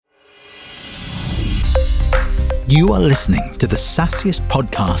You are listening to the SaaSiest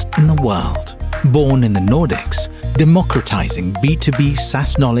podcast in the world. Born in the Nordics, democratizing B2B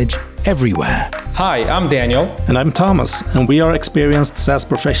SaaS knowledge everywhere. Hi, I'm Daniel. And I'm Thomas, and we are experienced SaaS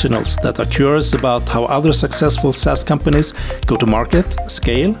professionals that are curious about how other successful SaaS companies go to market,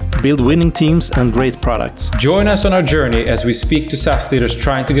 scale, build winning teams, and great products. Join us on our journey as we speak to SaaS leaders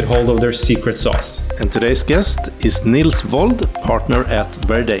trying to get hold of their secret sauce. And today's guest is Nils Vold, partner at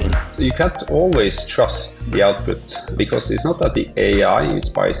Verdane. You can't always trust the output because it's not that the AI is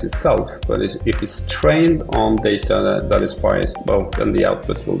biased itself, but if it's trained on data that is biased, well, then the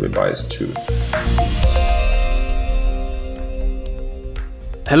output will be biased too.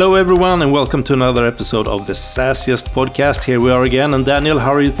 Hello everyone and welcome to another episode of the SaaSiest podcast. Here we are again, and Daniel,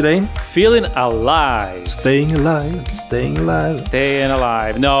 how are you today? Feeling alive. Staying alive. Staying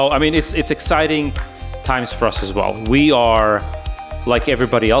alive. No, I mean, it's exciting times for us as well. We are, like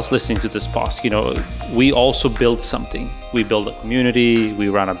everybody else listening to this podcast, we also build something. We build a community, we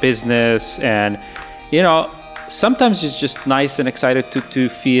run a business, and, sometimes it's just nice and excited to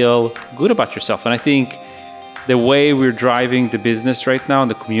feel good about yourself. And I think the way we're driving the business right now in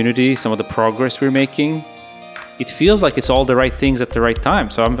the community, some of the progress we're making, it feels like it's all the right things at the right time.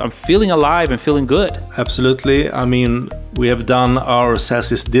 So I'm feeling alive and feeling good. Absolutely. I mean, we have done our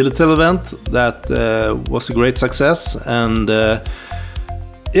SaaSiest Digital event that was a great success. And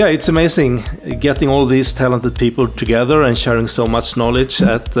it's amazing getting all these talented people together and sharing so much knowledge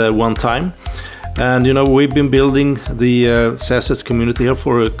at one time. And we've been building the SaaS community here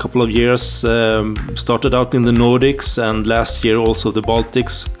for a couple of years. Started out in the Nordics, and last year also the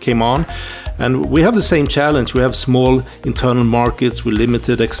Baltics came on. And we have the same challenge. We have small internal markets with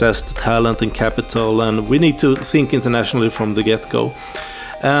limited access to talent and capital, and we need to think internationally from the get-go.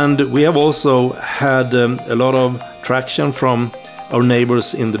 And we have also had a lot of traction from our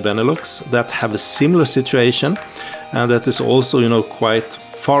neighbors in the Benelux that have a similar situation, and that is also quite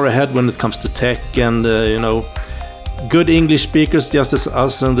far ahead when it comes to tech and good English speakers, just as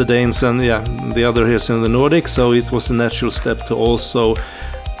us and the Danes and the other here in the Nordics. So it was a natural step to also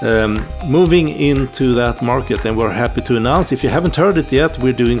moving into that market. And we're happy to announce, if you haven't heard it yet,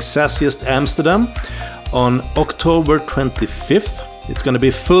 we're doing SaaSiest Amsterdam on October 25th. It's going to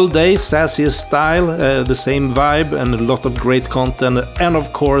be full day, SaaSiest style, the same vibe, and a lot of great content, and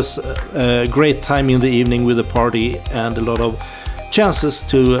of course a great time in the evening with a party and a lot of chances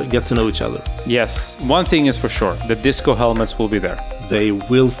to get to know each other. Yes, one thing is for sure, the disco helmets will be there. They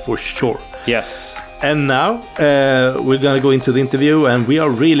will for sure. Yes. And now we're going to go into the interview, and we are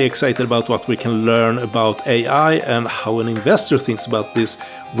really excited about what we can learn about AI and how an investor thinks about this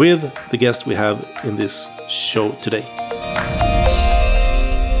with the guest we have in this show today.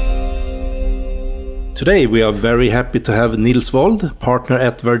 Today, we are very happy to have Nils Vold, partner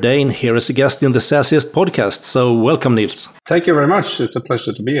at Verdane, here as a guest in the SaaSiest podcast. So welcome, Nils. Thank you very much. It's a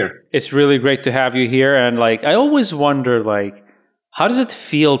pleasure to be here. It's really great to have you here. And I always wonder, how does it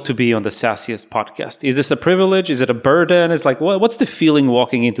feel to be on the SaaSiest podcast? Is this a privilege? Is it a burden? It's what's the feeling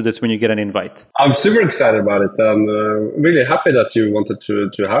walking into this when you get an invite? I'm super excited about it. I'm really happy that you wanted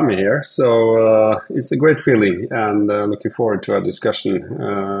to have me here. So it's a great feeling, and looking forward to our discussion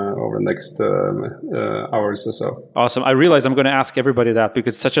over the next hours or so. Awesome. I realize I'm going to ask everybody that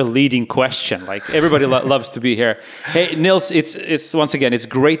because it's such a leading question. Everybody loves to be here. Hey, Nils, it's once again, it's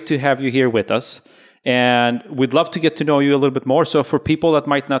great to have you here with us. And we'd love to get to know you a little bit more. So for people that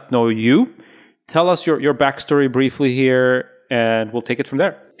might not know you, tell us your backstory briefly here, and we'll take it from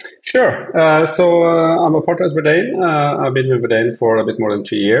there. Sure. So I'm a partner at Verdane. I've been with Verdane for a bit more than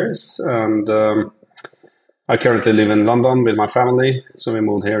 2 years. And I currently live in London with my family. So we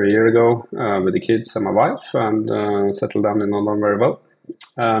moved here a year ago with the kids and my wife, and settled down in London very well.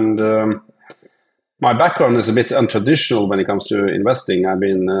 And my background is a bit untraditional when it comes to investing.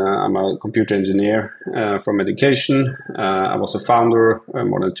 I'm a computer engineer from education. I was a founder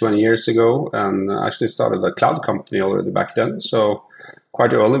more than 20 years ago, and actually started a cloud company already back then. So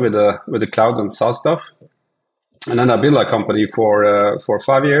quite early with the cloud and SaaS stuff. And then I built a company for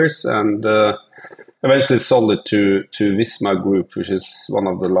 5 years, and eventually sold it to Visma Group, which is one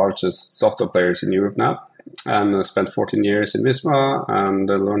of the largest software players in Europe now. And I spent 14 years in Visma and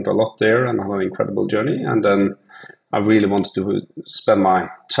learned a lot there and had an incredible journey. And then I really wanted to spend my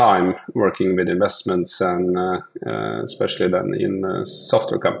time working with investments and especially then in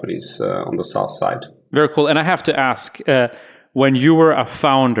software companies on the SaaS side. Very cool. And I have to ask, when you were a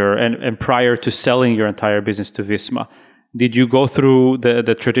founder and prior to selling your entire business to Visma, Did you go through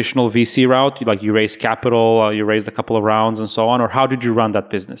the traditional VC route? Like you raised capital, you raised a couple of rounds and so on, or how did you run that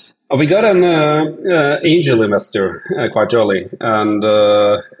business? We got an angel investor quite early, and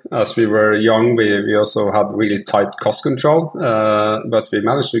as we were young, we also had really tight cost control, but we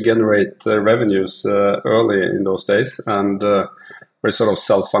managed to generate revenues early in those days, and we're sort of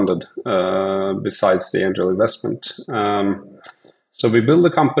self-funded besides the angel investment. So we built a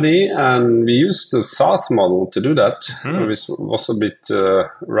company and we used the SaaS model to do that, which was a bit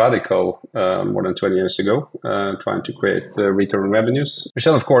radical more than 20 years ago, trying to create recurring revenues, which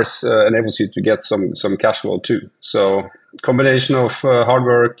then of course enables you to get some cash flow too. So combination of hard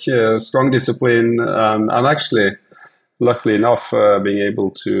work, strong discipline, and actually, luckily enough, being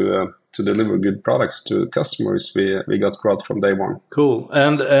able to deliver good products to customers, we got growth from day one. Cool.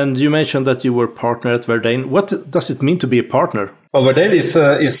 And you mentioned that you were partner at Verdane. What does it mean to be a partner? Well, Verdane is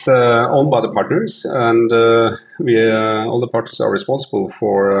owned by the partners, and all the partners are responsible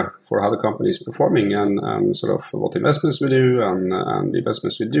for how the company is performing and sort of what investments we do and the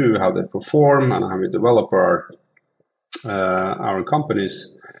investments we do, how they perform, and how we develop our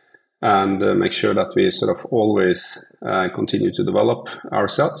companies. And make sure that we sort of always continue to develop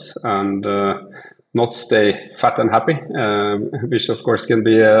ourselves and not stay fat and happy, which of course can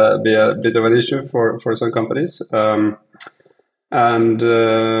be a bit of an issue for some companies. And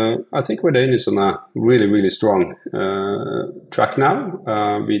I think Verdane is on a really, really strong track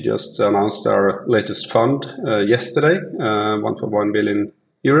now. We just announced our latest fund yesterday, 1.1 billion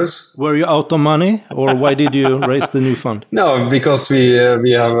euros. Were you out of money, or why did you raise the new fund? No, because we have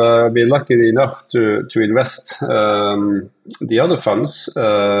been lucky enough to invest the other funds.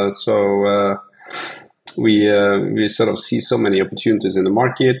 We sort of see so many opportunities in the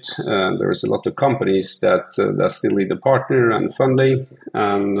market. There is a lot of companies that still need a partner and funding,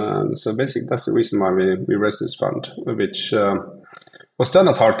 and so basically that's the reason why we raised this fund, which was done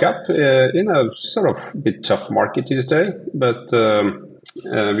at hard cap in a sort of bit tough market these days, but.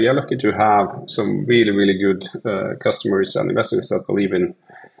 We are lucky to have some really, really good customers and investors that believe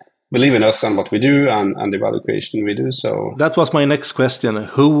in us and what we do and the value creation we do. So that was my next question.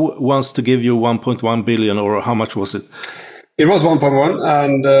 Who wants to give you 1.1 billion, or how much was it? It was 1.1,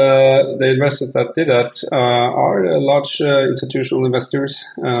 and the investors that did that are large institutional investors,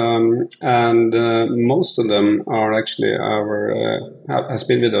 and most of them are actually has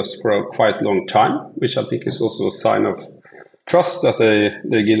been with us for a quite long time, which I think is also a sign of trust that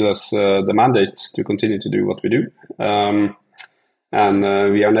they give us the mandate to continue to do what we do. And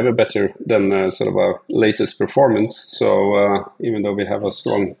we are never better than sort of our latest performance. So even though we have a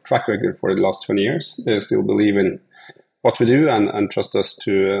strong track record for the last 20 years, they still believe in what we do and trust us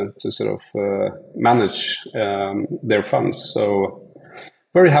to sort of manage their funds. So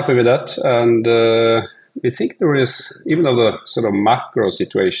very happy with that. And we think there is, even though the sort of macro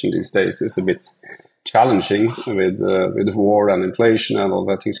situation these days is a bit challenging with war and inflation and all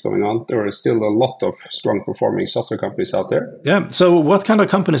that things going on, there is still a lot of strong performing software companies out there. Yeah. So what kind of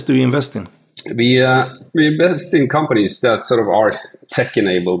companies do you invest in? We invest in companies that sort of are tech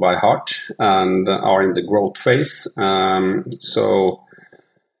enabled by heart and are in the growth phase. So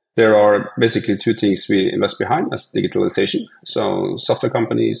there are basically two things we invest behind. That's digitalization. So software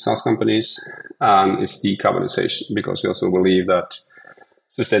companies, SaaS companies, and it's decarbonization, because we also believe that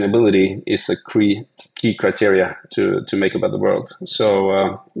sustainability is a key criteria to make a better world.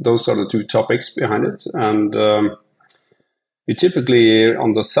 So those are the two topics behind it. And we typically,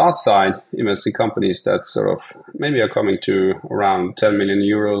 on the SaaS side, invest in companies that sort of maybe are coming to around 10 million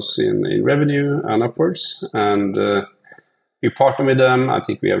euros in revenue and upwards. And we partner with them. I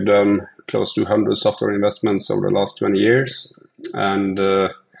think we have done close to 100 software investments over the last 20 years. And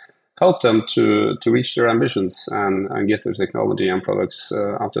help them to reach their ambitions and get their technology and products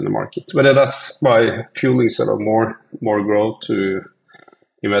out in the market. Whether that's by fueling sort of more growth to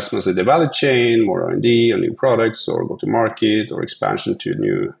investments in the value chain, more R&D on new products, or go to market, or expansion to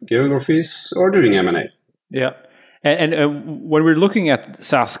new geographies, or doing M&A. Yeah. And when we're looking at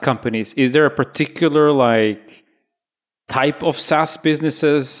SaaS companies, is there a particular type of SaaS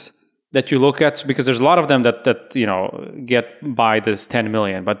businesses that you look at? Because there's a lot of them that get by this 10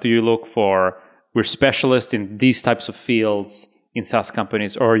 million, but do you look for, we're specialists in these types of fields in SaaS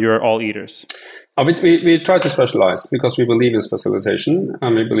companies, or you're all eaters? We try to specialize because we believe in specialization,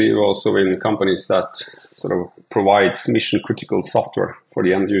 and we believe also in companies that sort of provides mission critical software for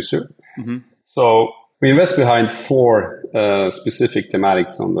the end user. Mm-hmm. So we invest behind 4 specific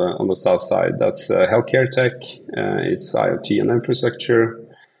thematics on the SaaS side. That's healthcare tech, it's IoT and infrastructure,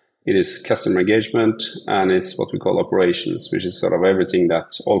 it is customer engagement, and it's what we call operations, which is sort of everything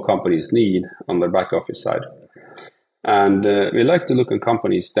that all companies need on their back office side. And we like to look at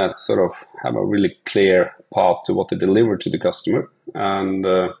companies that sort of have a really clear path to what they deliver to the customer and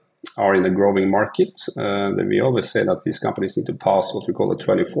are in a growing market. Then we always say that these companies need to pass what we call a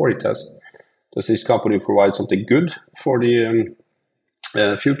 2040 test. Does this company provide something good for the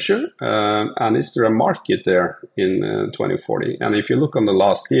future? And is there a market there in 2040? And if you look on the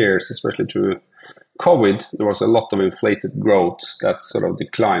last years, especially through COVID, there was a lot of inflated growth that sort of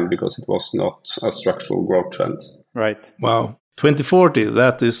declined because it was not a structural growth trend. Right. Wow. 2040,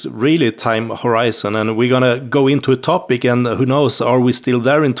 that is really a time horizon. And we're going to go into a topic, and who knows, are we still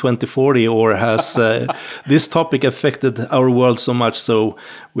there in 2040, or has this topic affected our world so much so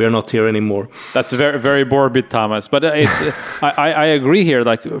we are not here anymore? That's very, very morbid, Thomas. But it's I agree here,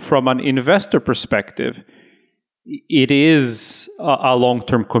 like from an investor perspective, it is a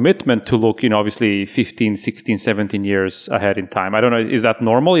long-term commitment to look, obviously 15, 16, 17 years ahead in time. I don't know, is that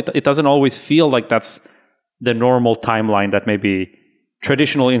normal? It doesn't always feel like that's the normal timeline that maybe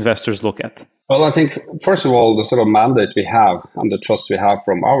traditional investors look at. Well, I think, first of all, the sort of mandate we have and the trust we have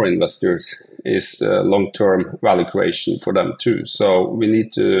from our investors is long-term value creation for them too. So we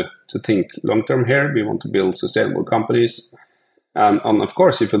need to think long-term here. We want to build sustainable companies. And of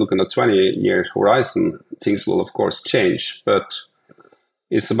course, if you look on a 20-year horizon, things will, of course, change. But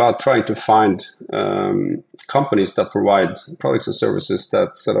it's about trying to find companies that provide products and services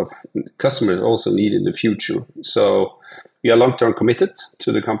that sort of customers also need in the future. So we are long-term committed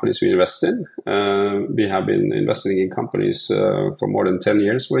to the companies we invest in. We have been investing in companies for more than 10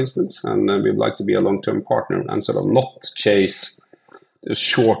 years, for instance, and we would like to be a long-term partner and sort of not chase the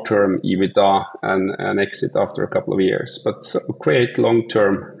short-term EBITDA and exit after a couple of years, but create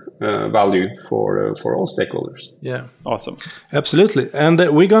long-term value for all stakeholders. Yeah, awesome, absolutely. And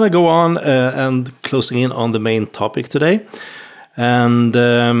we're gonna go on and closing in on the main topic today. And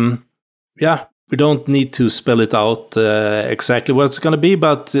we don't need to spell it out exactly what it's gonna be,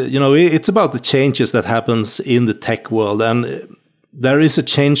 but it's about the changes that happens in the tech world. And there is a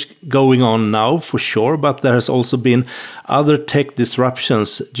change going on now for sure, but there has also been other tech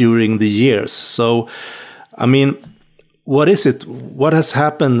disruptions during the years. So, I mean, what is it? What has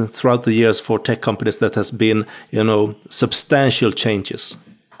happened throughout the years for tech companies that has been, substantial changes?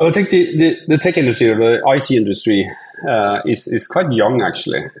 Well, I think the tech industry, or the IT industry, is quite young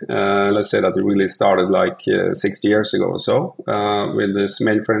actually. Let's say that it really started like 60 years ago or so with this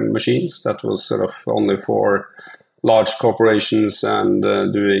mainframe machines that was sort of only for large corporations and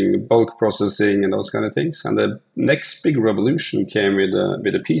doing bulk processing and those kind of things. And the next big revolution came with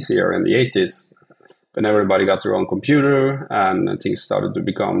the PC era in the 80s, when everybody got their own computer and things started to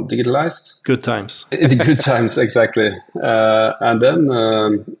become digitalized. Good times. Good times, exactly. And then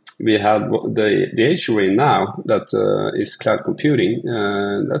we had the age we're in now, that is cloud computing.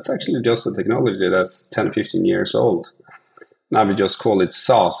 That's actually just a technology that's 10, 15 years old. Now we just call it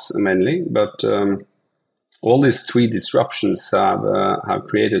SaaS mainly, but all these three disruptions have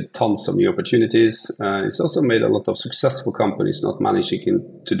created tons of new opportunities. It's also made a lot of successful companies not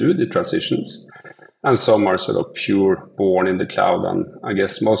managing to do the transitions. And some are sort of pure born in the cloud. And I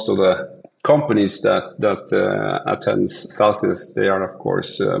guess most of the companies that attend SaaS, they are, of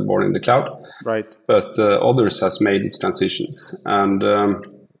course, born in the cloud. Right. But others has made these transitions. And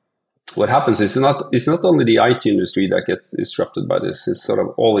what happens is it's not only the IT industry that gets disrupted by this. It's sort of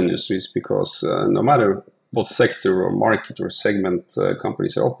all industries, because no matter what sector or market or segment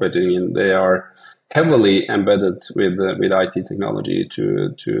companies are operating in, they are heavily embedded with IT technology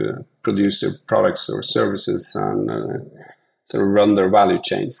to produce their products or services and sort of run their value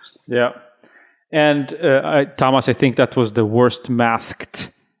chains. Yeah. And Thomas, I think that was the worst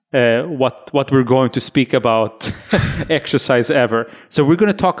masked what we're going to speak about exercise ever. So we're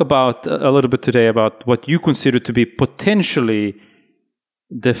going to talk about a little bit today about what you consider to be potentially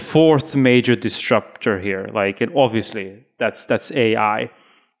the fourth major disruptor here. And obviously that's AI.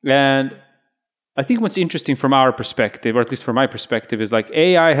 And I think what's interesting from our perspective, or at least from my perspective, is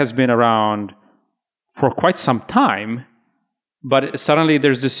AI has been around for quite some time, but suddenly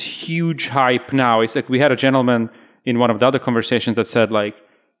there's this huge hype now. It's like we had a gentleman in one of the other conversations that said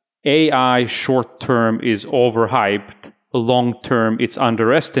AI short-term is overhyped, long-term it's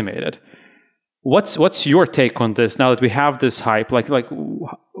underestimated. What's your take on this now that we have this hype?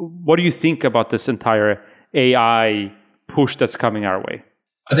 What do you think about this entire AI push that's coming our way?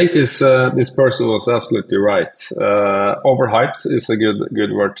 I think this person was absolutely right. Overhyped is a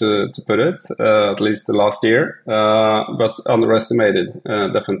good word to put it, at least the last year, but underestimated,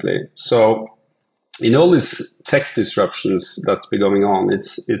 definitely. So in all these tech disruptions that's been going on,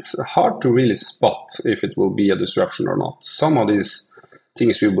 it's hard to really spot if it will be a disruption or not. Some of these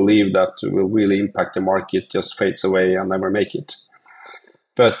things we believe that will really impact the market just fades away and never make it.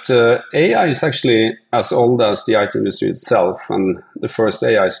 But AI is actually as old as the IT industry itself, and the first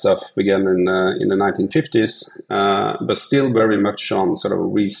AI stuff began in the 1950s, but still very much on sort of a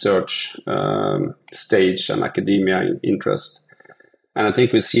research stage and academia interest. And I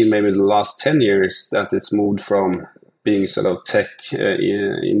think we've seen maybe in the last 10 years that it's moved from being sort of tech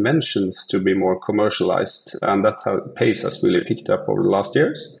inventions to be more commercialized, and that pace has really picked up over the last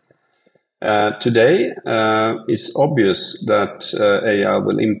years. Today, it's obvious that AI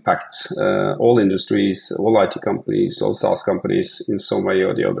will impact all industries, all IT companies, all SaaS companies in some way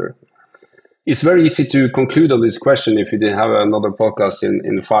or the other. It's very easy to conclude on this question if we did have another podcast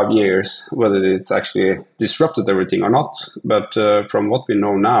in 5 years, whether it's actually disrupted everything or not. But from what we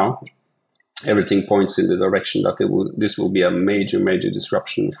know now, everything points in the direction that this will be a major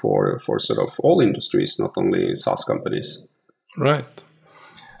disruption for sort of all industries, not only SaaS companies. Right.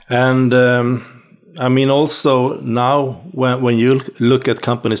 And I mean, also now when you look at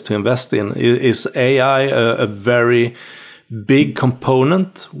companies to invest in, is AI a very big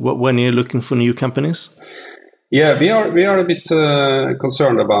component when you're looking for new companies? Yeah, we are a bit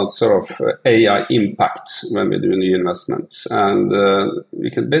concerned about sort of AI impact when we do new investments. And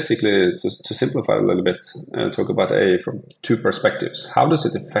we can basically, to simplify a little bit, talk about AI from two perspectives. How does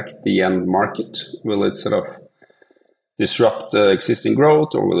it affect the end market? Will it sort of disrupt existing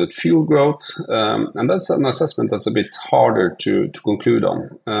growth, or will it fuel growth? And that's an assessment that's a bit harder to conclude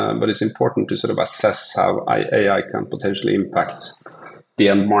on. But it's important to sort of assess how AI can potentially impact the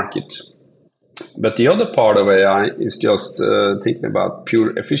end market. But the other part of AI is just thinking about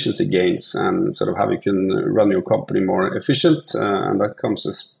pure efficiency gains and sort of how you can run your company more efficient. And that comes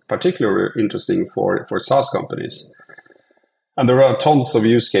as particularly interesting for SaaS companies. And there are tons of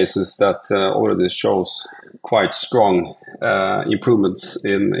use cases that already shows quite strong improvements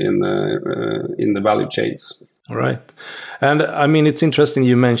in the value chains. All right. And I mean, it's interesting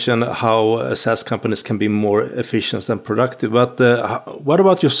you mentioned how SaaS companies can be more efficient and productive. But what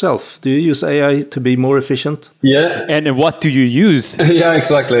about yourself? Do you use AI to be more efficient? Yeah. And what do you use? Yeah,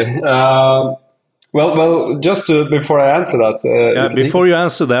 exactly. Well, just before I answer that. Before you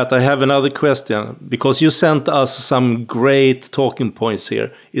answer that, I have another question. Because you sent us some great talking points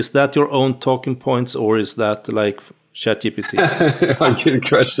here. Is that your own talking points, or is that like ChatGPT? Good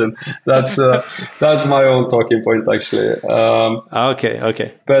question. That's my own talking point, actually.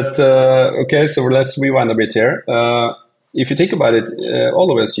 Okay. But okay, so let's rewind a bit here. If you think about it,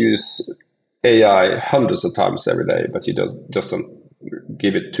 all of us use AI hundreds of times every day, but you just don't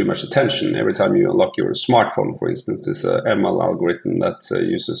give it too much attention. Every time you unlock your smartphone, for instance, is a ML algorithm that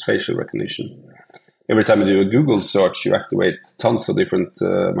uses facial recognition. Every time you do a Google search, you activate tons of different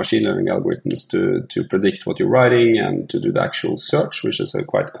machine learning algorithms to predict what you're writing and to do the actual search, which is a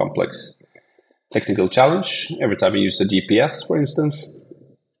quite complex technical challenge. Every time you use a GPS, for instance,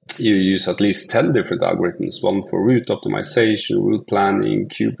 you use at least 10 different algorithms, one for route optimization, route planning,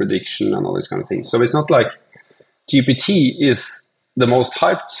 queue prediction, and all these kind of things. So it's not like GPT is the most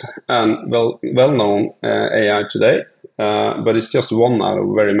hyped and well-known AI today. But it's just one out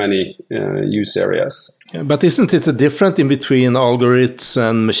of very many use areas. Yeah, but isn't it different in between algorithms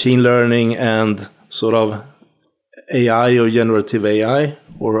and machine learning and sort of AI or generative AI?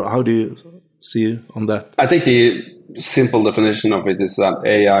 Or how do you see on that? I think the simple definition of it is that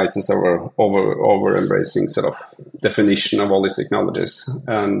AI is a over-embracing sort of definition of all these technologies.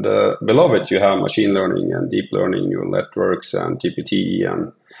 And below it, you have machine learning and deep learning, neural networks and GPT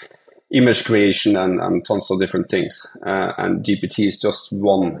and image creation and tons of different things. And GPT is just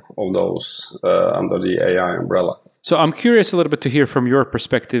one of those under the AI umbrella. So I'm curious a little bit to hear from your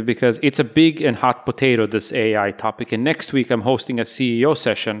perspective, because it's a big and hot potato, this AI topic. And next week, I'm hosting a CEO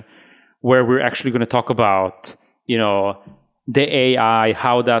session where we're actually going to talk about, the AI,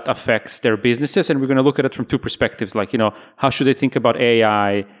 how that affects their businesses. And we're going to look at it from two perspectives, like, how should they think about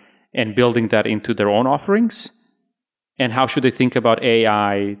AI and building that into their own offerings? And how should they think about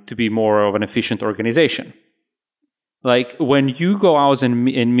AI to be more of an efficient organization? Like when you go out and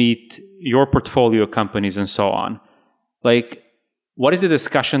meet your portfolio companies and so on, like what is the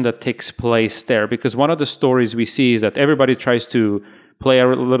discussion that takes place there? Because one of the stories we see is that everybody tries to play a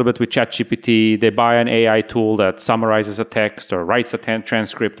little bit with ChatGPT. They buy an AI tool that summarizes a text or writes a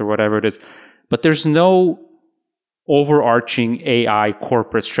transcript or whatever it is. But there's no overarching AI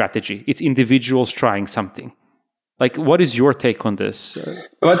corporate strategy. It's individuals trying something. Like, what is your take on this?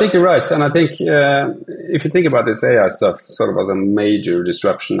 Well, I think you're right. And I think if you think about this AI stuff sort of as a major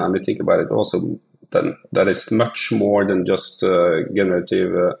disruption, and we think about it also that is much more than just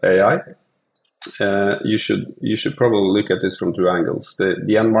generative AI. you should probably look at this from two angles.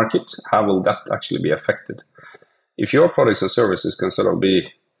 The end market, how will that actually be affected? If your products and services can sort of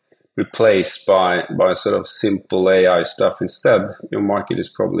be replaced by sort of simple AI stuff instead, your market is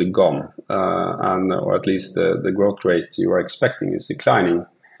probably gone, or at least the growth rate you are expecting is declining.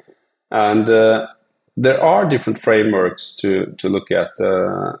 And there are different frameworks to look at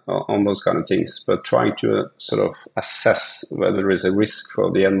on those kind of things, but trying to sort of assess whether there is a risk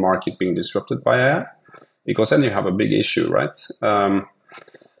for the end market being disrupted by AI, because then you have a big issue, right?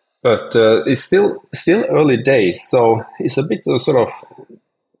 But it's still early days, so it's a bit of sort of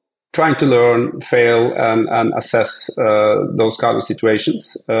trying to learn, fail, and assess those kind of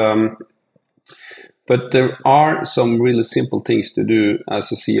situations. But there are some really simple things to do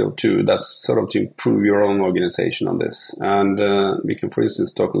as a CEO too. That's sort of to improve your own organization on this. And we can, for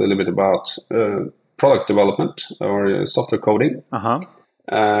instance, talk a little bit about product development or software coding.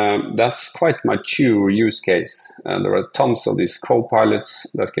 That's quite mature use case. There are tons of these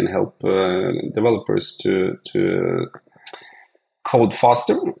co-pilots that can help developers to code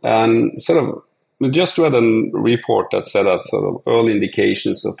faster. And sort of just read a report that said that sort of early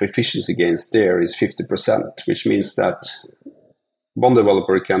indications of efficiency gains there is 50%, which means that one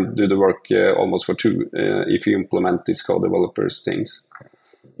developer can do the work almost for two if you implement these co-developers things.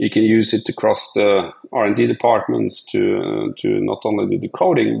 You can use it across the R&D departments to not only do the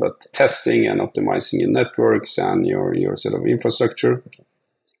coding, but testing and optimizing your networks and your sort of infrastructure.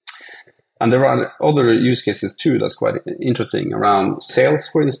 And there are other use cases too that's quite interesting around sales,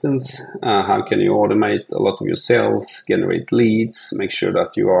 for instance. How can you automate a lot of your sales, generate leads, make sure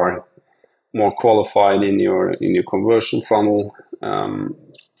that you are more qualified in your conversion funnel?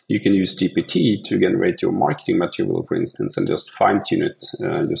 You can use GPT to generate your marketing material, for instance, and just fine-tune it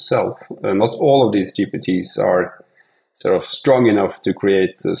yourself. Not all of these GPTs are sort of strong enough to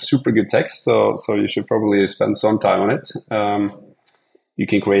create super good text, so you should probably spend some time on it. You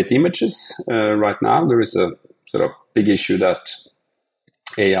can create images. Right now, there is a sort of big issue that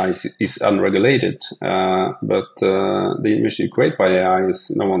AI is unregulated, but the image you create by AI is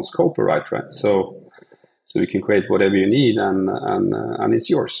no one's copyright, right? So you can create whatever you need, and it's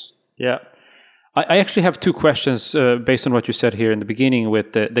yours. Yeah. I actually have two questions based on what you said here in the beginning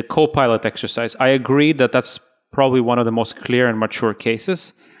with the co-pilot exercise. I agree that that's probably one of the most clear and mature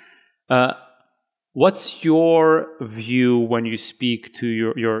cases. What's your view when you speak to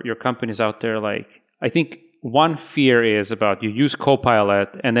your companies out there? Like, I think one fear is about you use Copilot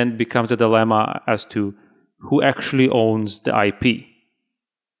and then becomes a dilemma as to who actually owns the IP.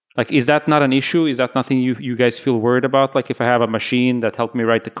 Like, is that not an issue? Is that nothing you guys feel worried about? Like, if I have a machine that helped me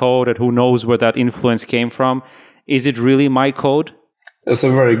write the code and who knows where that influence came from, is it really my code? It's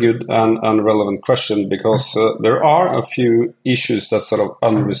a very good and relevant question, because there are a few issues that's sort of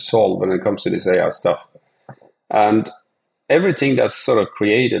unresolved when it comes to this AI stuff. And everything that's sort of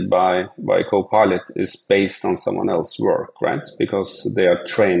created by Copilot is based on someone else's work, right? Because they are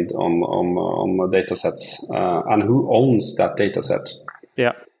trained on data sets. And who owns that data set?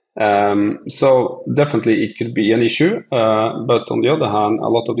 Yeah. So definitely it could be an issue, but on the other hand, a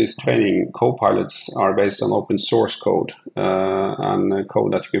lot of these training co-pilots are based on open source code and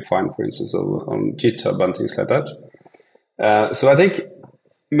code that you can find, for instance, on GitHub and things like that. So I think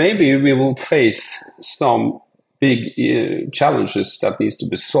maybe we will face some big challenges that needs to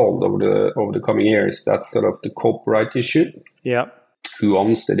be solved over the coming years. That's sort of the copyright issue. Yeah. Who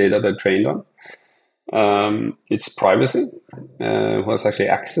owns the data they're trained on? It's privacy, who has actually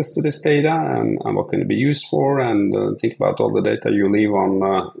access to this data and what can it be used for, and think about all the data you leave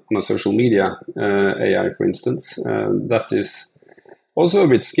on a social media AI, for instance. That is also a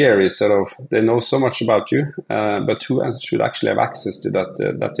bit scary. Sort of, they know so much about you, but who should actually have access to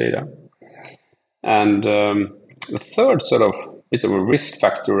that data? And the third sort of bit of a risk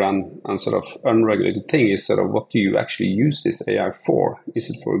factor and sort of unregulated thing is sort of, what do you actually use this AI for? Is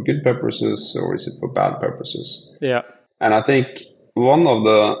it for good purposes or is it for bad purposes? Yeah. And I think one of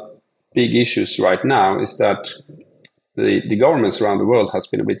the big issues right now is that the governments around the world has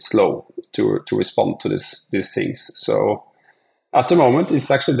been a bit slow to respond to these things. So at the moment,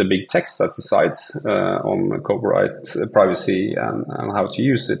 it's actually the big techs that decides on copyright, privacy, and how to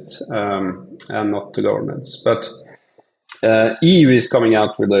use it, and not the governments. But EU is coming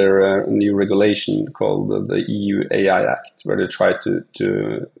out with a new regulation called the EU AI Act, where they try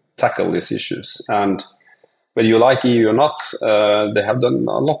to tackle these issues. And whether you like EU or not, they have done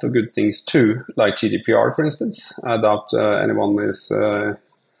a lot of good things too, like GDPR, for instance. I doubt anyone is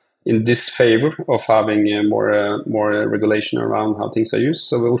in disfavor of having more regulation around how things are used.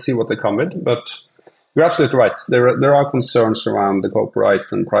 So we'll see what they come with. But You're absolutely right. There are concerns around the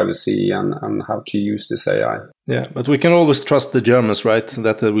copyright and privacy and how to use this AI. Yeah, but we can always trust the Germans, right?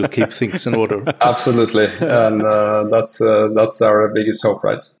 That they will keep things in order. Absolutely, and that's our biggest hope,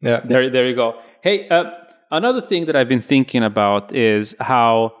 right? Yeah, there you go. Hey, another thing that I've been thinking about is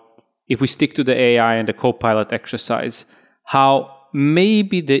how, if we stick to the AI and the Copilot exercise, how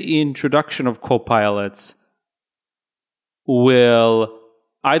maybe the introduction of Copilots will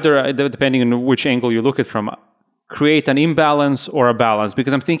either, depending on which angle you look at it from, create an imbalance or a balance.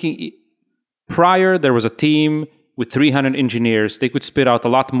 Because I'm thinking prior there was a team with 300 engineers. They could spit out a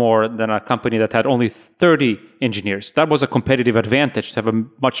lot more than a company that had only 30 engineers. That was a competitive advantage to have a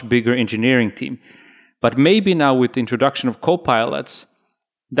much bigger engineering team. But maybe now with the introduction of Copilots,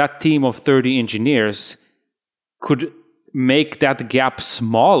 that team of 30 engineers could make that gap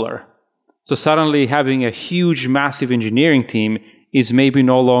smaller. So suddenly having a huge, massive engineering team is maybe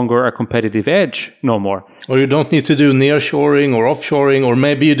no longer a competitive edge no more. Or you don't need to do nearshoring or offshoring, or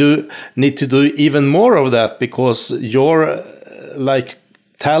maybe you need to do even more of that because your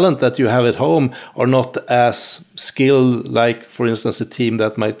talent that you have at home are not as skilled, like, for instance, a team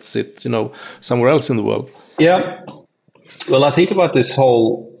that might sit, somewhere else in the world. Yeah. Well, I think about this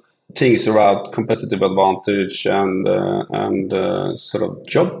whole things around competitive advantage and sort of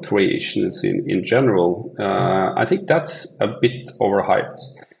job creations in general. I think that's a bit overhyped.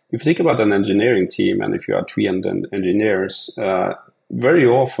 If you think about an engineering team, and if you are 300 engineers, very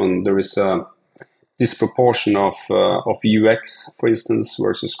often there is a disproportion of UX, for instance,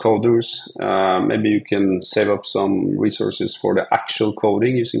 versus coders. Maybe you can save up some resources for the actual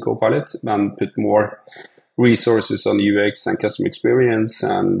coding using Copilot and put more resources on UX and customer experience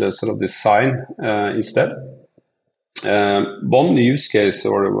and sort of design instead. One use case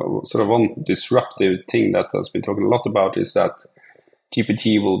or sort of one disruptive thing that has been talking a lot about is that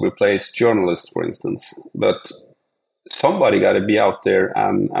GPT will replace journalists, for instance. But somebody got to be out there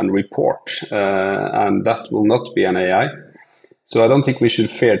and report, and that will not be an AI. So I don't think we should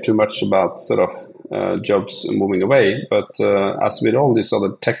fear too much about sort of jobs moving away. But as with all these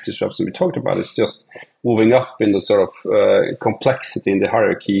other tech disruptions we talked about, it's just moving up in the sort of complexity in the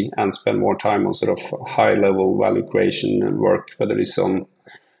hierarchy and spend more time on sort of high-level value creation and work, whether it's on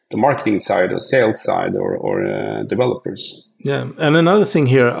the marketing side or sales side or developers. Yeah, and another thing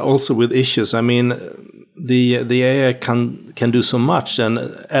here also with issues, I mean, the AI can do so much and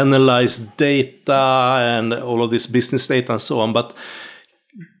analyze data and all of this business data and so on, but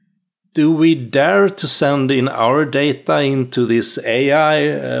do we dare to send in our data into this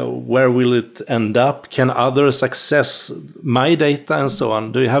AI? Where will it end up? Can others access my data and so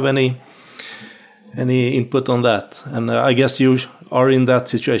on? Do you have any input on that? And I guess you are in that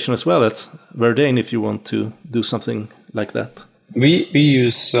situation as well at Verdane if you want to do something like that. We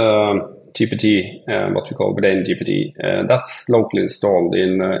use GPT, what we call Verdane GPT. That's locally installed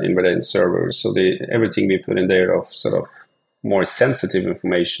in Verdane servers. So everything we put in there of sort of more sensitive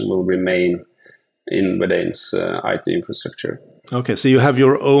information will remain in Verdane's IT infrastructure. Okay, so you have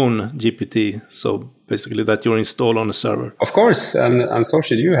your own GPT, so basically that you're installed on a server. Of course, and so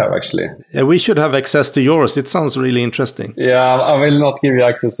should you have, actually. Yeah, we should have access to yours. It sounds really interesting. Yeah, I will not give you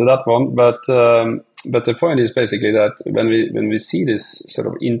access to that one, but the point is basically that when we see this sort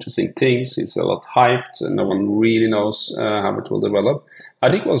of interesting things, it's a lot hyped, and no one really knows how it will develop. I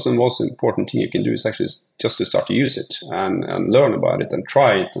think what's the most important thing you can do is actually just to start to use it and learn about it and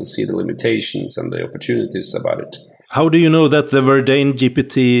try it and see the limitations and the opportunities about it. How do you know that the Verdane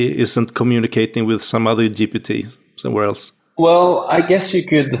GPT isn't communicating with some other GPT somewhere else? Well, I guess you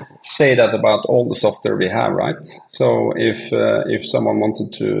could say that about all the software we have, right? So if someone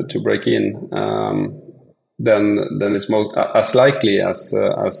wanted to break in, then it's most as likely as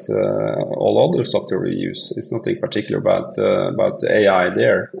all other software we use. It's nothing particular about the AI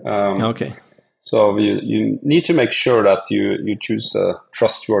there. Okay. So you need to make sure that you choose a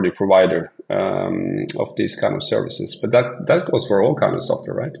trustworthy provider of these kind of services. But that goes for all kind of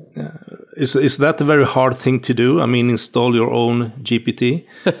software, right? Yeah. Is that a very hard thing to do? I mean, install your own GPT?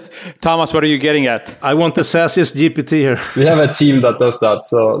 Thomas, what are you getting at? I want the SaaSiest GPT here. We have a team that does that,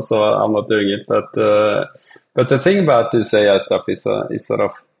 so I'm not doing it. But the thing about this AI stuff is sort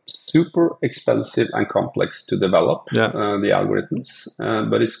of super expensive and complex to develop the algorithms,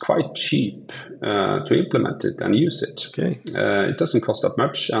 but it's quite cheap to implement it and use it. Okay. It doesn't cost that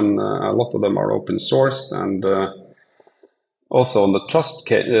much, and a lot of them are open sourced. And also on the trust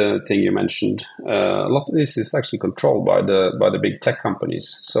thing you mentioned, a lot of this is actually controlled by the big tech companies.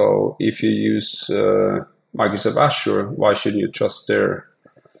 So if you use Microsoft Azure, why shouldn't you trust their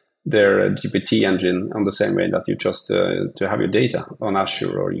their GPT engine on the same way that you just to have your data on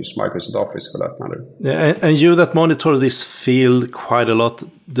Azure or use Microsoft Office for that matter. Yeah, and you that monitor this field quite a lot,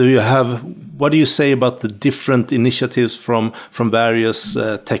 what do you say about the different initiatives from various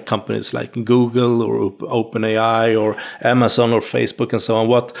tech companies like Google or OpenAI or Amazon or Facebook and so on?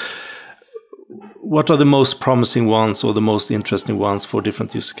 What are the most promising ones or the most interesting ones for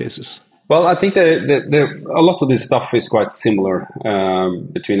different use cases? Well, I think a lot of this stuff is quite similar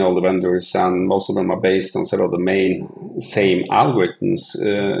between all the vendors, and most of them are based on sort of the same algorithms,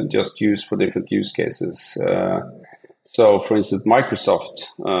 just used for different use cases. So, for instance, Microsoft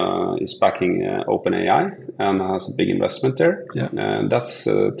is backing OpenAI and has a big investment there. Yeah. And that's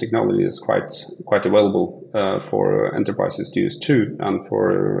technology is quite available for enterprises to use too, and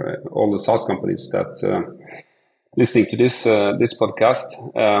for all the SaaS companies that listening to this podcast.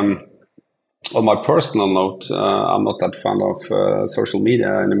 On my personal note, I'm not that fond of social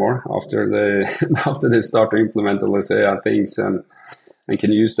media anymore after they start to implement all these AI things and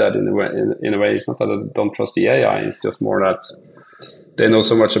can use that in a way. It's not that I don't trust the AI, it's just more that they know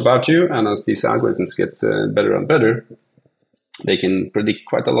so much about you, and as these algorithms get better and better, they can predict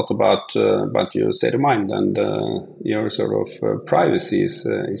quite a lot about your state of mind, and your sort of privacy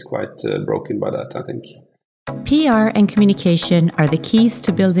is quite broken by that, I think. PR and communication are the keys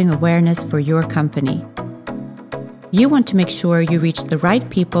to building awareness for your company. You want to make sure you reach the right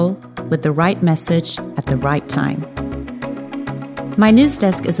people with the right message at the right time. My News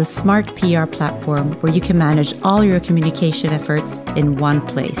Desk is a smart PR platform where you can manage all your communication efforts in one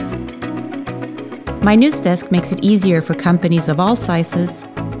place. My News Desk makes it easier for companies of all sizes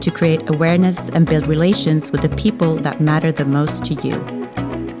to create awareness and build relations with the people that matter the most to you.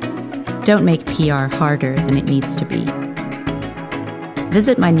 Don't make PR harder than it needs to be.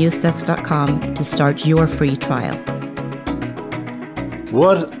 Visit mynewsdesk.com to start your free trial.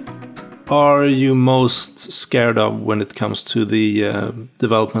 What are you most scared of when it comes to the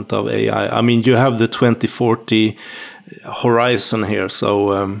development of AI? I mean, you have the 2040 horizon here,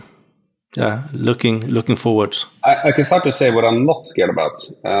 so looking forward. I can start to say what I'm not scared about,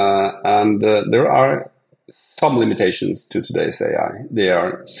 and there are some limitations to today's AI. They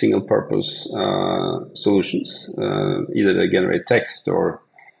are single-purpose solutions. Either they generate text, or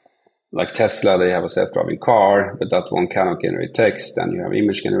like Tesla, they have a self-driving car, but that one cannot generate text. And you have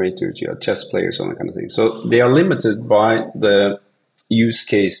image generators, you have chess players, all that kind of thing. So they are limited by the use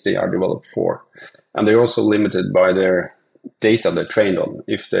case they are developed for. And they're also limited by their data they're trained on.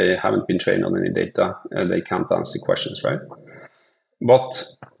 If they haven't been trained on any data, they can't answer questions, right?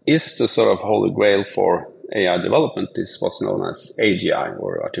 What is the sort of holy grail for AI development is what's known as AGI,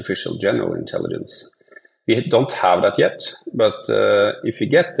 or Artificial General Intelligence. We don't have that yet, but if you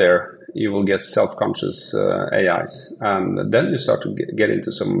get there, you will get self-conscious AIs. And then you start to get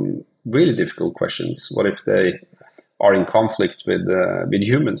into some really difficult questions. What if they are in conflict with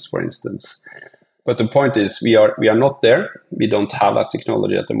humans, for instance? But the point is, we are not there. We don't have that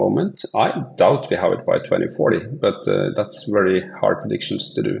technology at the moment. I doubt we have it by 2040, but that's very hard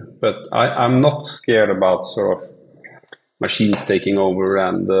predictions to do. But I'm not scared about sort of machines taking over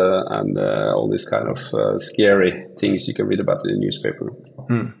and all these kind of scary things you can read about in the newspaper.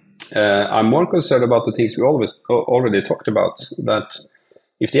 I'm more concerned about the things we already talked about, that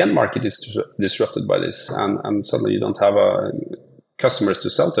if the end market is disrupted by this, and suddenly you don't have customers to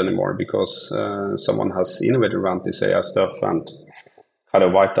sell to anymore because someone has innovated around this AI stuff and kind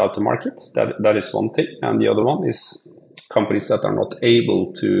of wiped out the market. That is one thing. And the other one is companies that are not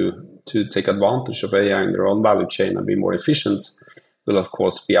able to take advantage of AI in their own value chain and be more efficient will, of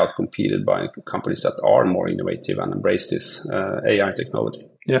course, be outcompeted by companies that are more innovative and embrace this AI technology.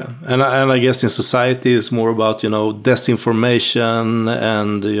 Yeah, and I guess in society it's more about, disinformation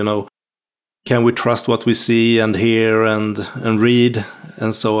and, can we trust what we see and hear and read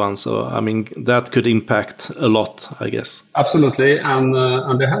and so on? So, I mean, that could impact a lot, I guess. Absolutely. And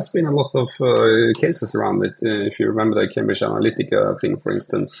there has been a lot of cases around it. If you remember the Cambridge Analytica thing, for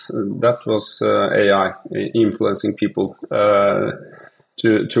instance, that was AI influencing people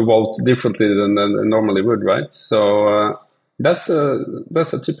to vote differently than they normally would, right? So that's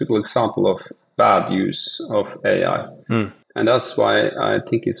a typical example of bad use of AI. And that's why I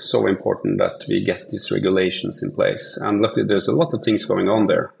think it's so important that we get these regulations in place. And luckily, there's a lot of things going on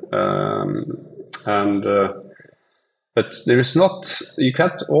there. But there is not, you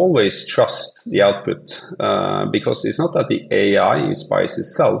can't always trust the output because it's not that the AI is biased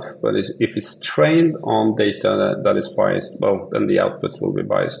itself, but if it's trained on data that is biased, well, then the output will be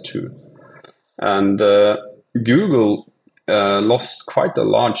biased too. And Google lost quite a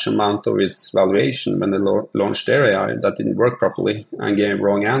large amount of its valuation when they launched their AI that didn't work properly and gave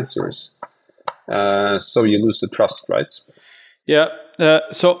wrong answers. So you lose the trust, right? Yeah.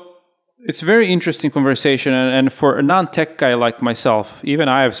 So it's a very interesting conversation, and for a non-tech guy like myself, even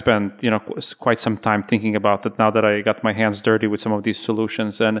I have spent quite some time thinking about it now that I got my hands dirty with some of these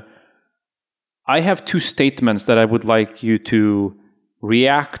solutions. And I have two statements that I would like you to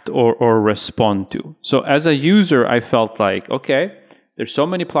react or respond to. So as a user, I felt like, okay, there's so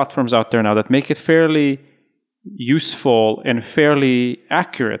many platforms out there now that make it fairly useful and fairly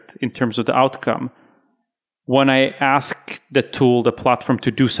accurate in terms of the outcome. When I ask the tool, the platform, to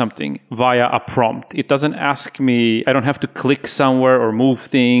do something via a prompt, it doesn't ask me, I don't have to click somewhere or move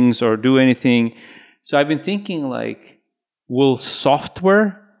things or do anything. So I've been thinking, like, will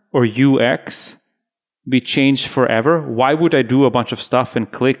software or UX be changed forever? Why would I do a bunch of stuff and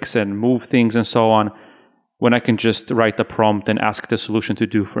clicks and move things and so on when I can just write a prompt and ask the solution to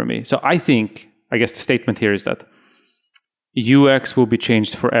do for me? So I guess the statement here is that UX will be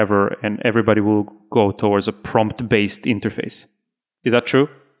changed forever and everybody will go towards a prompt-based interface. Is that true?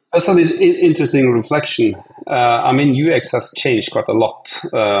 That's an interesting reflection. UX has changed quite a lot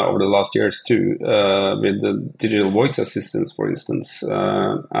over the last years too, with the digital voice assistants, for instance.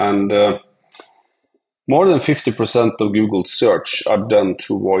 More than 50% of Google search are done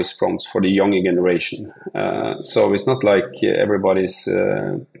through voice prompts for the younger generation. So it's not like everybody's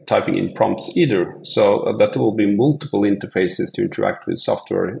typing in prompts either. So that there will be multiple interfaces to interact with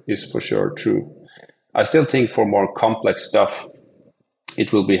software is for sure true. I still think for more complex stuff,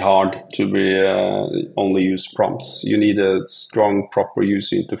 it will be hard to be only use prompts. You need a strong, proper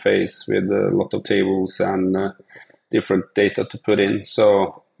user interface with a lot of tables and different data to put in.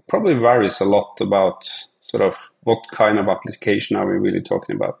 So probably varies a lot about sort of what kind of application are we really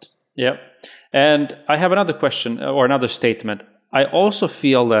talking about. Yeah. And I have another question or another statement. I also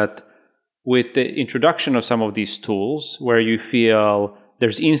feel that with the introduction of some of these tools where you feel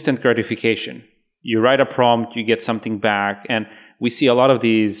there's instant gratification, you write a prompt, you get something back, and we see a lot of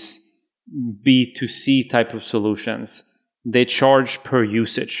these B2C type of solutions. They charge per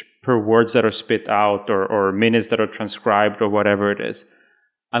usage, per words that are spit out or minutes that are transcribed or whatever it is.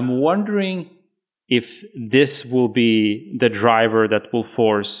 I'm wondering if this will be the driver that will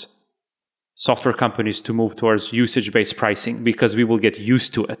force software companies to move towards usage-based pricing because we will get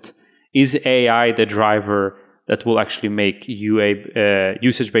used to it. Is AI the driver that will actually make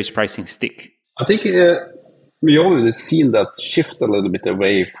usage-based pricing stick? I think we already seen that shift a little bit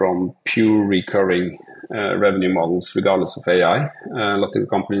away from pure recurring revenue models, regardless of AI. A lot of the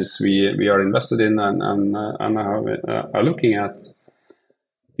companies we are invested in and are looking at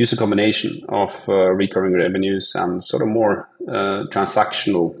use a combination of recurring revenues and sort of more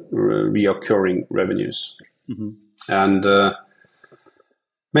transactional, reoccurring revenues. Mm-hmm. And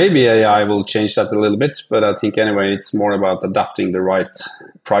maybe AI will change that a little bit, but I think anyway, it's more about adapting the right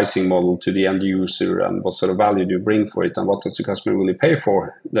pricing model to the end user and what sort of value do you bring for it and what does the customer really pay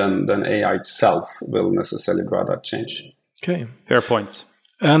for, then AI itself will necessarily drive that change. Okay. Fair points.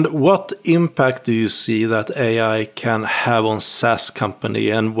 And what impact do you see that AI can have on SaaS company,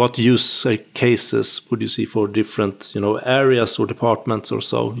 and what use cases would you see for different, areas or departments or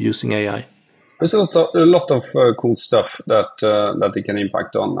so using AI? There's a lot of cool stuff that it can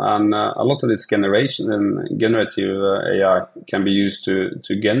impact on, and a lot of this generative AI can be used to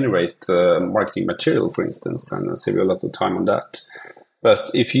generate marketing material, for instance, and save you a lot of time on that.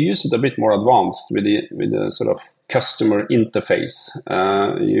 But if you use it a bit more advanced with the sort of customer interface,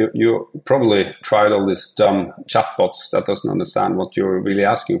 you probably tried all these dumb chatbots that doesn't understand what you're really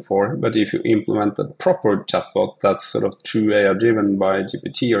asking for. But if you implement a proper chatbot that's sort of true AI driven by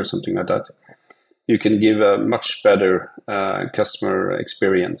GPT or something like that, you can give a much better customer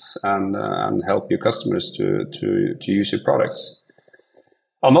experience and help your customers to use your products.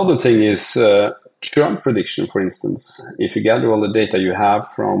 Another thing is churn prediction, for instance. If you gather all the data you have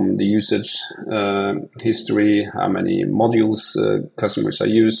from the usage history, how many modules customers are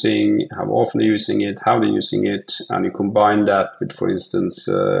using, how often they're using it, how they're using it, and you combine that with, for instance,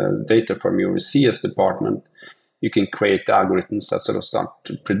 data from your CS department, you can create algorithms that sort of start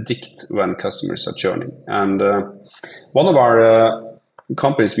to predict when customers are churning. And one of our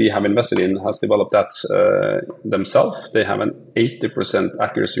companies we have invested in has developed that themselves. They have an 80%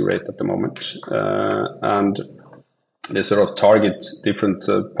 accuracy rate at the moment. And they sort of target different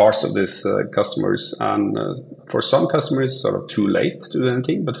parts of these customers. And for some customers, it's sort of too late to do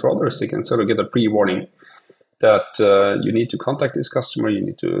anything. But for others, they can sort of get a pre-warning that you need to contact this customer, you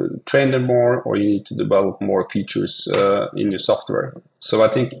need to train them more, or you need to develop more features in your software. So I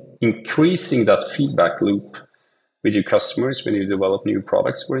think increasing that feedback loop with your customers when you develop new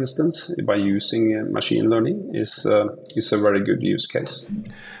products, for instance, by using machine learning is a very good use case.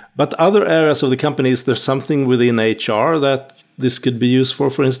 But other areas of the company, is there something within HR that this could be used for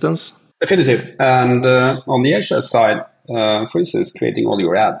instance? Definitive. And on the HR side, for instance, creating all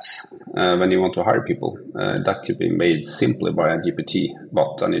your ads when you want to hire people, that could be made simply by a GPT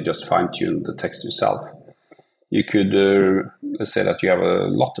bot, and you just fine-tune the text yourself. You could, let's say that you have a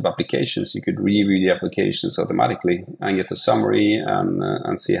lot of applications, you could review the applications automatically and get a summary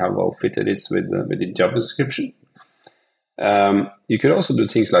and see how well fit it is with the job description. You could also do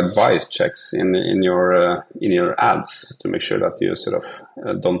things like bias checks in your ads to make sure that you sort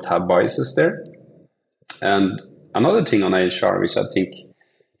of don't have biases there. And another thing on HR, which I think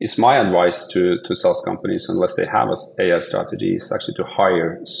is my advice to SaaS companies, unless they have an AI strategy, is actually to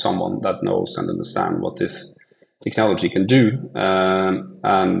hire someone that knows and understands what this technology can do,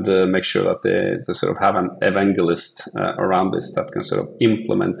 and make sure that they sort of have an evangelist around this that can sort of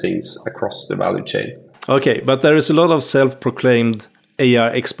implement things across the value chain. Okay, but there is a lot of self-proclaimed AI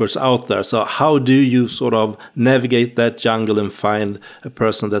experts out there. So how do you sort of navigate that jungle and find a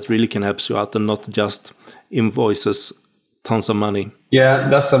person that really can help you out and not just invoices tons of money? Yeah,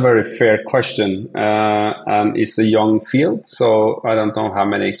 that's a very fair question. And it's a young field, so I don't know how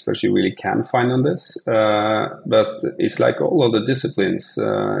many experts you really can find on this. But it's like all of the disciplines.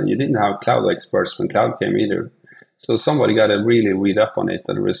 You didn't have cloud experts when cloud came either. So somebody got to really read up on it.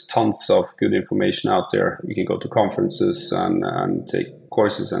 There is tons of good information out there. You can go to conferences and take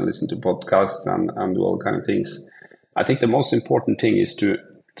courses and listen to podcasts and do all kind of things. I think the most important thing is to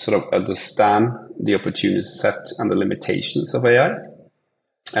sort of understand the opportunity set and the limitations of AI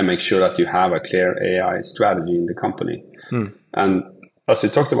and make sure that you have a clear AI strategy in the company. And as we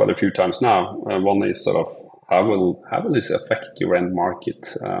talked about a few times now, one is sort of how will this affect your end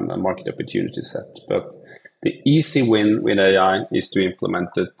market and market opportunity set. But the easy win with AI is to implement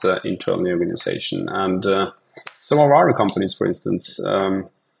it internally in the organization. And some of our companies, for instance,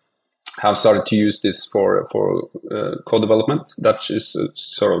 have started to use this for code development. That is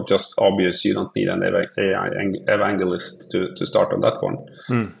sort of just obvious. You don't need an AI evangelist to start on that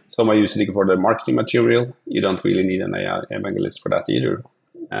one. Some are using it for the marketing material. You don't really need an AI evangelist for that either.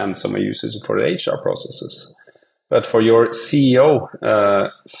 And some are using it for the HR processes. But for your CEO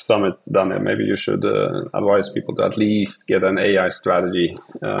summit, Daniel, maybe you should advise people to at least get an AI strategy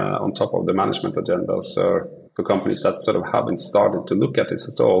on top of the management agendas. So for companies that sort of haven't started to look at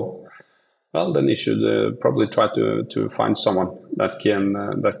this at all, well, then you should probably try to find someone that can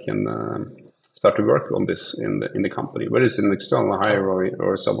start to work on this in the company, whether it's an external hire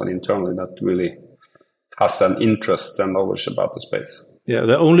or someone internally that really has an interest and knowledge about the space. Yeah,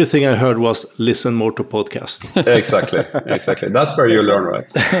 the only thing I heard was listen more to podcasts. Exactly. That's where you learn,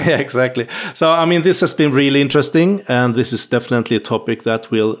 right? Yeah, exactly. So, I mean, this has been really interesting, and this is definitely a topic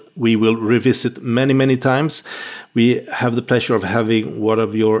that we will revisit many, many times. We have the pleasure of having one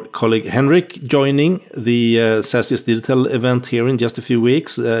of your colleague, Henrik, joining the SaaS Digital event here in just a few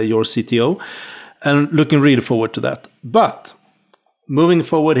weeks, your CTO, and looking really forward to that. But moving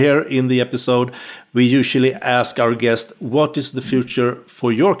forward here in the episode, we usually ask our guest, what is the future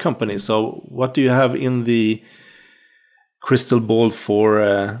for your company? So what do you have in the crystal ball for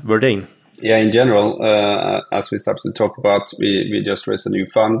Verdane? Yeah, in general, as we started to talk about, we just raised a new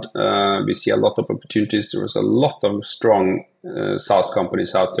fund. We see a lot of opportunities. There is a lot of strong SaaS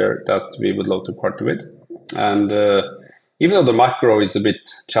companies out there that we would love to partner with. And even though the macro is a bit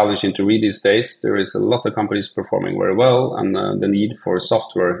challenging to read these days, there is a lot of companies performing very well, and the need for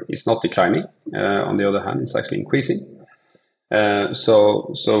software is not declining. On the other hand, it's actually increasing.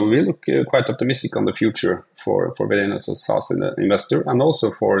 So we look quite optimistic on the future for Verdane as a SaaS investor, and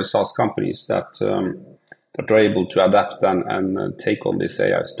also for SaaS companies that are able to adapt and take on this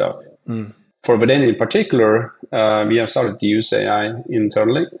AI stuff. For Verdane in particular, we have started to use AI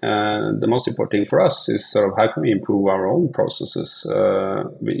internally. The most important thing for us is sort of how can we improve our own processes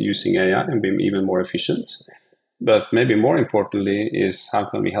using AI and be even more efficient. But maybe more importantly is how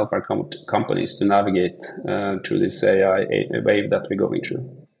can we help our companies to navigate through this AI wave that we're going through.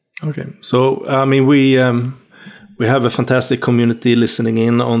 Okay, so I mean we have a fantastic community listening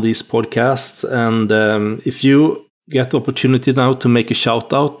in on these podcasts, and if you get the opportunity now to make a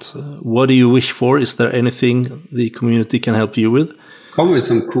shout out, what do you wish for? Is there anything the community can help you with? Come with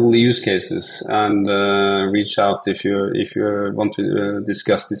some cool use cases and reach out if you want to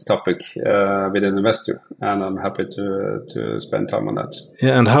discuss this topic with an investor, and I'm happy to spend time on that.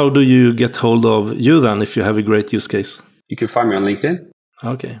 Yeah, and how do you get hold of you then if you have a great use case? You can find me on LinkedIn.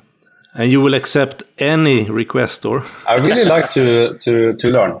 Okay. And you will accept any request, or? I really like to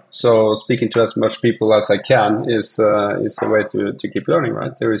learn. So speaking to as much people as I can is a way to keep learning,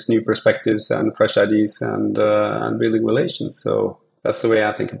 right? There is new perspectives and fresh ideas and building relations. So that's the way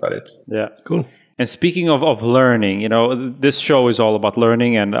I think about it. Yeah, cool. And speaking of learning, this show is all about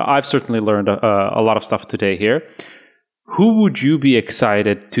learning, and I've certainly learned a lot of stuff today here. Who would you be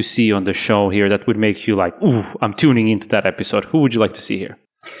excited to see on the show here that would make you like, ooh, I'm tuning into that episode? Who would you like to see here?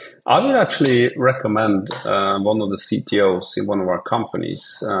 I would actually recommend one of the CTOs in one of our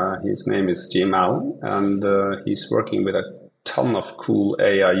companies. His name is Jim Allen, and he's working with a ton of cool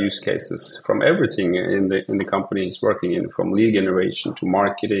AI use cases from everything in the company he's working in, from lead generation to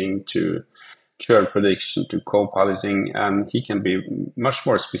marketing to churn prediction to co-piloting, and he can be much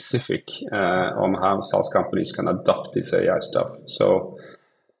more specific on how SaaS companies can adopt this AI stuff. So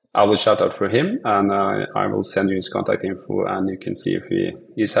I will shout out for him, and I will send you his contact info, and you can see if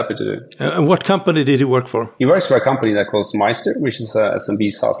he's happy to do it. And what company did he work for? He works for a company that calls Meister, which is a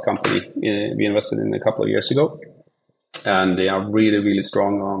SMB SaaS company we invested in a couple of years ago. And they are really, really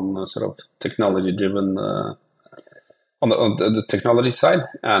strong on sort of technology-driven, on the technology side,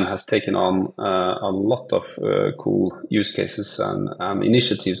 and has taken on a lot of cool use cases and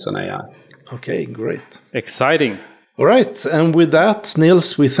initiatives on AI. Okay, great. Exciting. All right. And with that,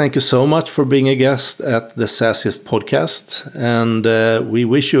 Nils, we thank you so much for being a guest at the SaaSiest podcast. And we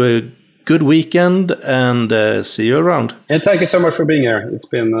wish you a good weekend and see you around. And thank you so much for being here. It's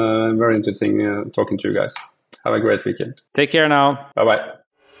been very interesting talking to you guys. Have a great weekend. Take care now. Bye-bye.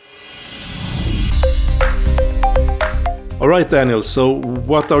 All right, Daniel. So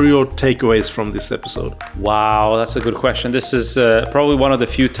what are your takeaways from this episode? Wow, that's a good question. This is probably one of the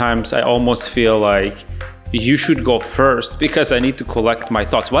few times I almost feel like you should go first because I need to collect my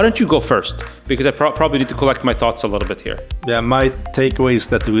thoughts. Why don't you go first? Because I probably need to collect my thoughts a little bit here. Yeah, my takeaway is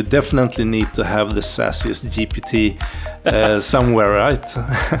that we definitely need to have the SaaSiest GPT somewhere, right?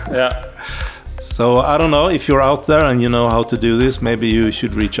 Yeah. So I don't know if you're out there and you know how to do this, maybe you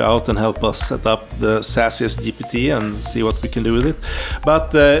should reach out and help us set up the SaaSiest GPT and see what we can do with it.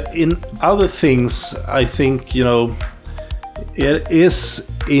 But in other things, I think, it is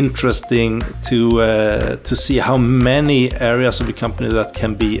interesting to see how many areas of the company that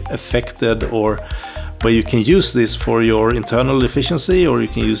can be affected, or where you can use this for your internal efficiency, or you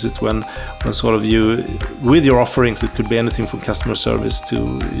can use it when sort of you, with your offerings, it could be anything from customer service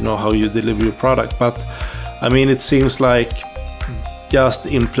to, how you deliver your product. But I mean, it seems like just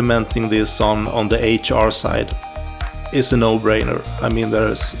implementing this on the HR side is a no-brainer. I mean,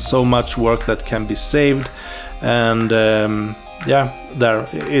 there's so much work that can be saved, and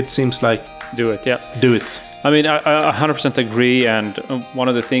it seems like do it. I mean, I 100% agree, and one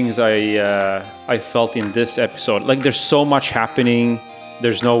of the things I felt in this episode, like there's so much happening,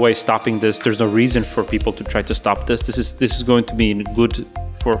 there's no way stopping this, there's no reason for people to try to stop this. This is going to be good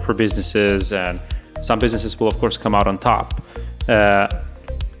for businesses, and some businesses will of course come out on top.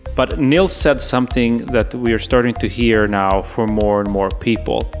 But Nils said something that we are starting to hear now for more and more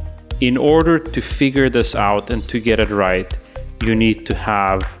people. In order to figure this out and to get it right, you need to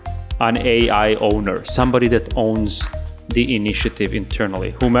have an AI owner, somebody that owns the initiative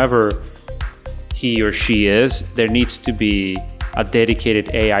internally. Whomever he or she is, there needs to be a dedicated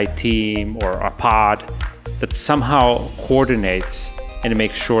AI team or a pod that somehow coordinates and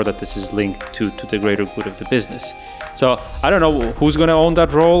makes sure that this is linked to the greater good of the business. So I don't know who's going to own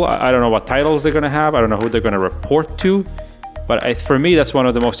that role. I don't know what titles they're going to have. I don't know who they're going to report to. But for me, that's one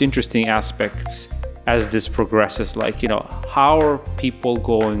of the most interesting aspects as this progresses. Like, how are people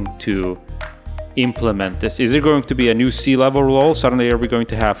going to implement this? Is there going to be a new C-level role? Suddenly, are we going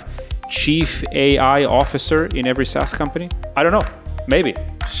to have chief AI officer in every SaaS company? I don't know. Maybe.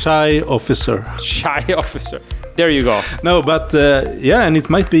 Shy officer. There you go. No, but and it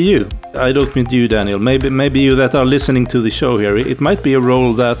might be you. I don't mean you, Daniel. Maybe you that are listening to the show here. It might be a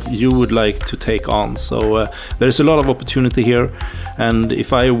role that you would like to take on. So there's a lot of opportunity here. And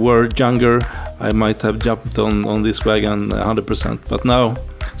if I were younger, I might have jumped on this wagon 100%. But now,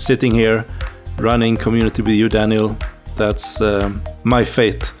 sitting here, running community with you, Daniel, that's my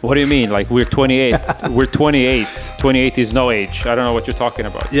fate. What do you mean? Like, we're 28. We're 28. 28 is no age. I don't know what you're talking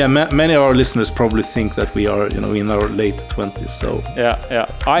about. Yeah, many of our listeners probably think that we are, in our late 20s. So yeah.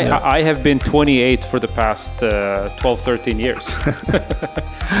 I have been 28 for the past 12, 13 years.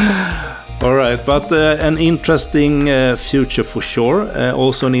 All right, but an interesting future for sure.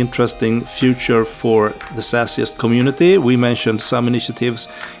 Also an interesting future for the SaaSiest community. We mentioned some initiatives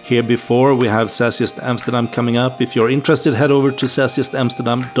here before. We have SaaSiest Amsterdam coming up. If you're interested, head over to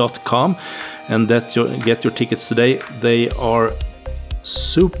SaaSiestamsterdam.com and get your tickets today. They are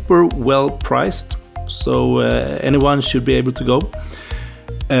super well priced, so anyone should be able to go.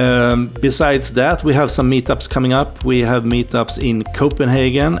 Besides that, we have some meetups coming up. We have meetups in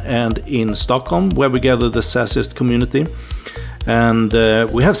Copenhagen and in Stockholm, where we gather the SaaSiest community. And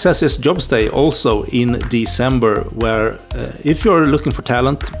we have SaaSiest Jobs Day also in December, where if you're looking for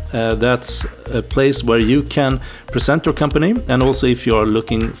talent, that's a place where you can present your company. And also if you're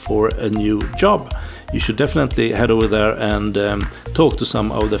looking for a new job, you should definitely head over there and talk to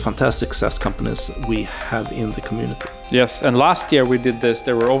some of the fantastic SaaS companies we have in the community. Yes, and last year we did this.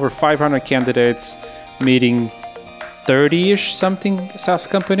 There were over 500 candidates meeting 30-ish something SaaS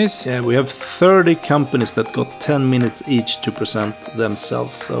companies. Yeah, we have 30 companies that got 10 minutes each to present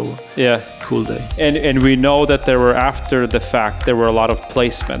themselves. So yeah, cool day. And we know that there were, after the fact, there were a lot of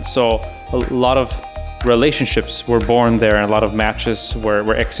placements. So a lot of relationships were born there, and a lot of matches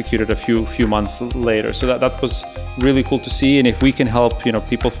were executed a few months later. So that was really cool to see. And if we can help,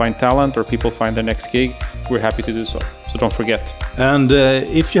 people find talent or people find their next gig, we're happy to do so. So don't forget. And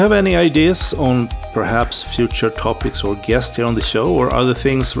if you have any ideas on perhaps future topics or guests here on the show or other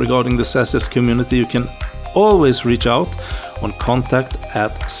things regarding the SaaSiest community, you can always reach out on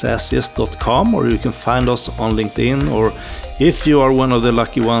contact@saasiest.com, or you can find us on LinkedIn, or if you are one of the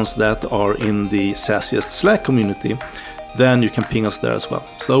lucky ones that are in the SaaSiest Slack community, then you can ping us there as well.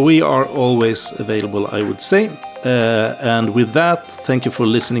 So we are always available, I would say. And with that, thank you for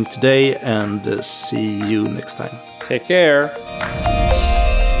listening today, and see you next time. Take care.